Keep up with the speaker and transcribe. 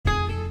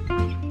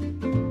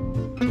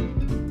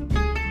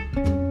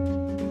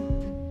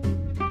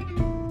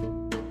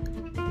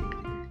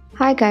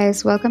Hi,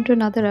 guys, welcome to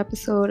another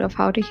episode of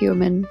How to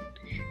Human.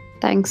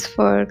 Thanks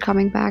for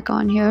coming back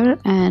on here,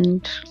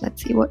 and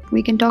let's see what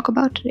we can talk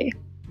about today.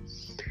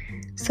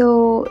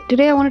 So,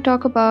 today I want to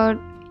talk about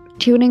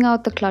tuning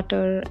out the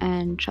clutter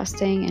and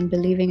trusting and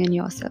believing in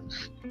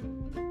yourself.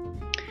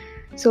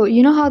 So,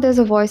 you know how there's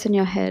a voice in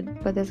your head,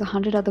 but there's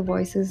 100 other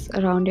voices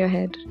around your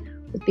head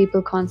with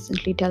people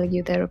constantly telling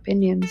you their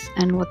opinions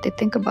and what they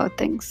think about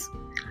things.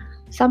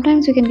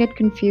 Sometimes we can get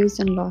confused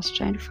and lost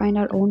trying to find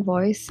our own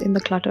voice in the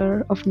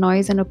clutter of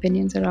noise and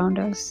opinions around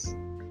us.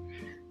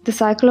 The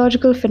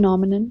psychological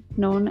phenomenon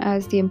known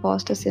as the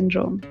imposter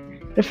syndrome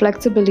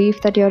reflects a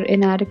belief that you're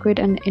inadequate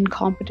and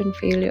incompetent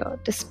failure,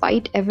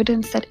 despite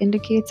evidence that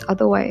indicates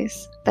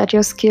otherwise, that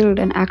you're skilled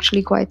and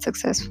actually quite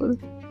successful.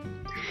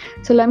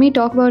 So, let me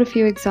talk about a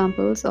few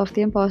examples of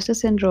the imposter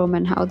syndrome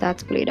and how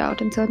that's played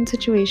out in certain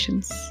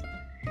situations.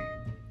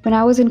 When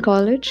I was in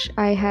college,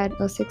 I had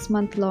a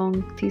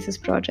 6-month-long thesis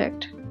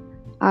project.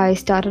 I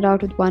started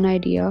out with one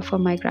idea for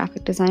my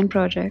graphic design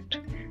project,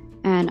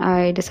 and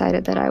I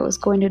decided that I was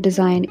going to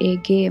design a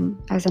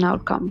game as an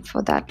outcome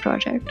for that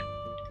project.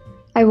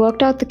 I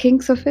worked out the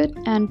kinks of it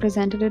and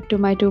presented it to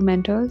my two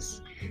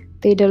mentors.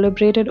 They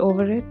deliberated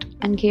over it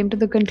and came to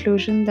the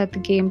conclusion that the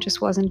game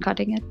just wasn't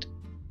cutting it.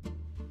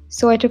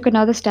 So I took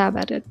another stab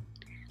at it.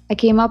 I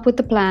came up with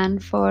a plan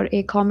for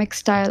a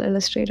comic-style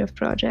illustrative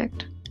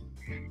project.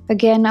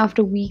 Again,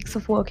 after weeks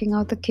of working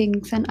out the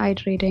kinks and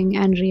iterating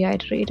and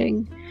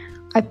reiterating,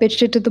 I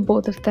pitched it to the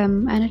both of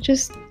them, and it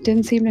just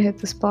didn't seem to hit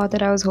the spot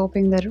that I was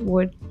hoping that it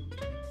would.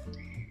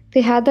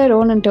 They had their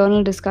own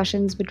internal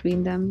discussions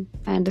between them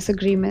and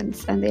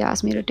disagreements, and they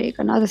asked me to take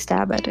another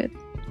stab at it.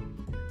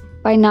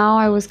 By now,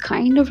 I was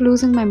kind of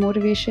losing my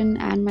motivation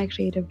and my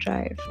creative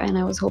drive, and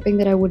I was hoping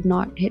that I would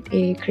not hit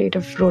a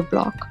creative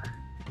roadblock.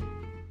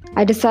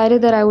 I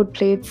decided that I would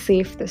play it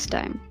safe this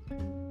time.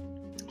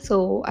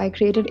 So I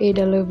created a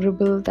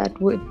deliverable that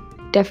would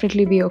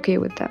definitely be okay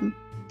with them.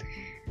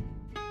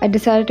 I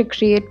decided to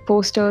create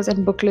posters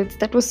and booklets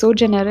that were so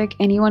generic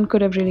anyone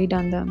could have really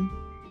done them.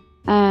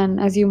 And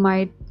as you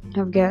might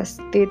have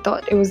guessed, they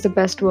thought it was the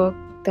best work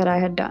that I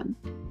had done.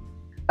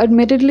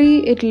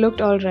 Admittedly, it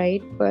looked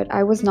alright, but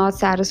I was not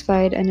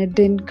satisfied and it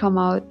didn't come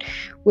out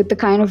with the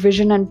kind of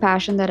vision and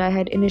passion that I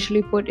had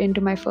initially put into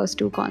my first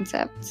two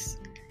concepts.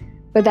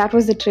 But that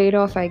was the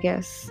trade-off, I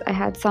guess. I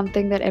had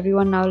something that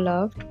everyone now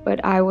loved,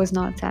 but I was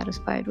not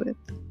satisfied with.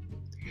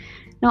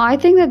 Now, I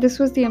think that this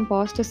was the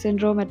imposter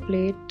syndrome at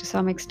play to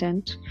some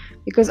extent,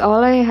 because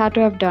all I had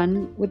to have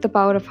done, with the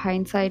power of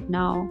hindsight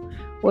now,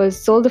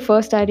 was sold the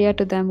first idea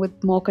to them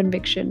with more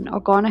conviction, or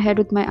gone ahead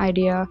with my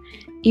idea,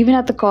 even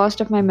at the cost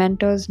of my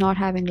mentors not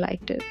having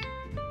liked it.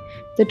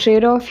 The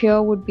trade-off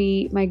here would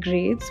be my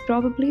grades,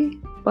 probably,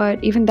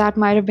 but even that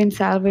might have been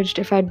salvaged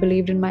if I'd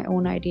believed in my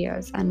own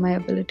ideas and my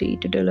ability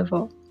to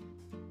deliver.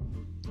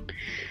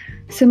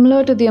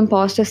 Similar to the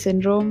imposter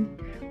syndrome,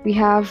 we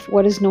have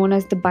what is known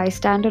as the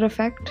bystander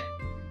effect.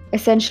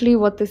 Essentially,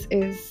 what this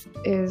is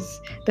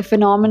the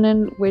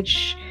phenomenon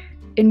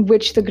in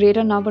which the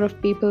greater number of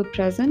people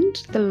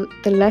present, the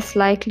less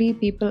likely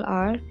people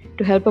are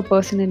to help a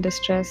person in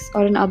distress,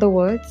 or in other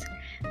words,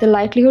 the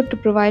likelihood to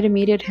provide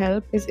immediate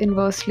help is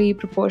inversely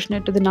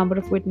proportionate to the number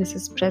of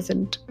witnesses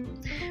present.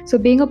 So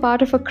being a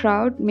part of a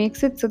crowd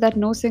makes it so that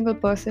no single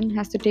person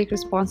has to take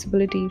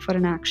responsibility for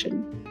an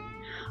action.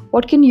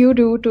 What can you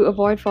do to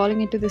avoid falling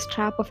into this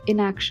trap of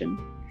inaction?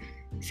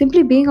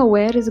 Simply being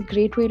aware is a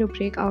great way to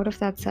break out of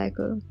that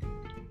cycle.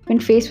 When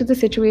faced with a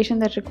situation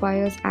that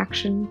requires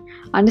action,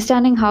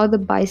 understanding how the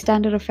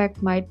bystander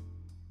effect might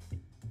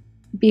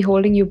be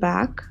holding you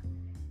back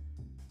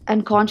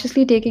and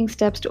consciously taking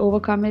steps to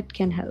overcome it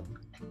can help.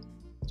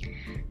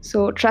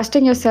 So,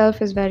 trusting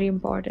yourself is very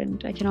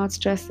important. I cannot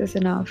stress this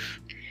enough.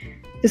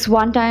 This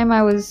one time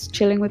I was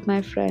chilling with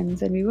my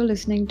friends and we were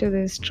listening to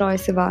this Troye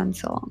Sivan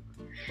song.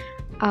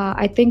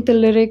 I think the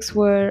lyrics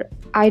were,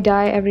 "I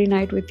die every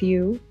night with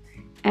you,"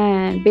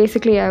 and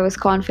basically I was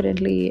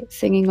confidently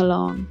singing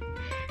along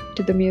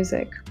to the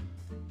music.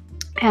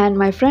 And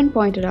my friend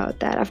pointed out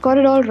that I've got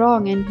it all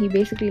wrong, and he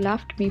basically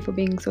laughed at me for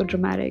being so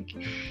dramatic.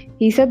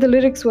 He said the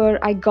lyrics were,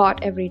 "I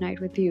got every night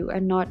with you,"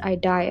 and not "I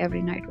die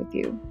every night with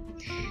you."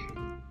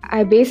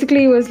 I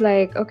basically was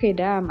like, okay,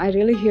 damn, I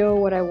really hear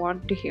what I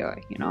want to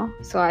hear, you know?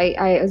 So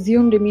I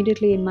assumed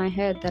immediately in my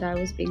head that I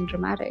was being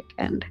dramatic,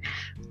 and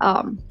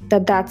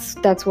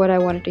that's what I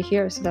wanted to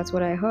hear, so that's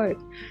what I heard.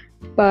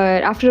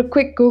 But after a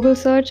quick Google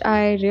search,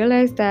 I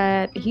realized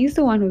that he's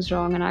the one who's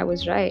wrong and I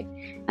was right.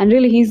 And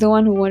really, he's the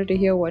one who wanted to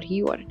hear what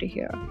he wanted to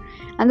hear.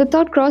 And the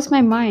thought crossed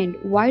my mind,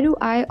 why do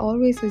I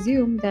always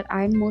assume that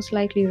I'm most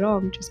likely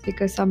wrong just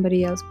because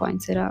somebody else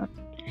points it out?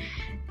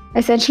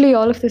 Essentially,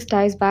 all of this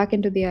ties back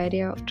into the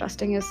idea of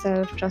trusting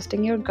yourself,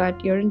 trusting your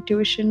gut, your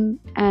intuition,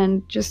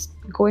 and just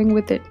going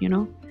with it, you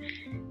know?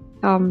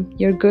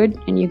 You're good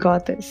and you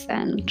got this,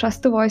 and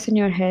trust the voice in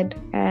your head.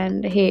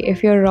 And hey,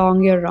 if you're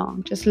wrong, you're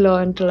wrong. Just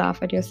learn to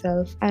laugh at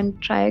yourself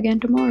and try again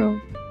tomorrow.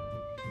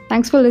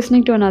 Thanks for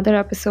listening to another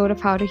episode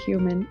of How to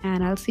Human,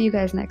 and I'll see you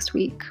guys next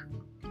week.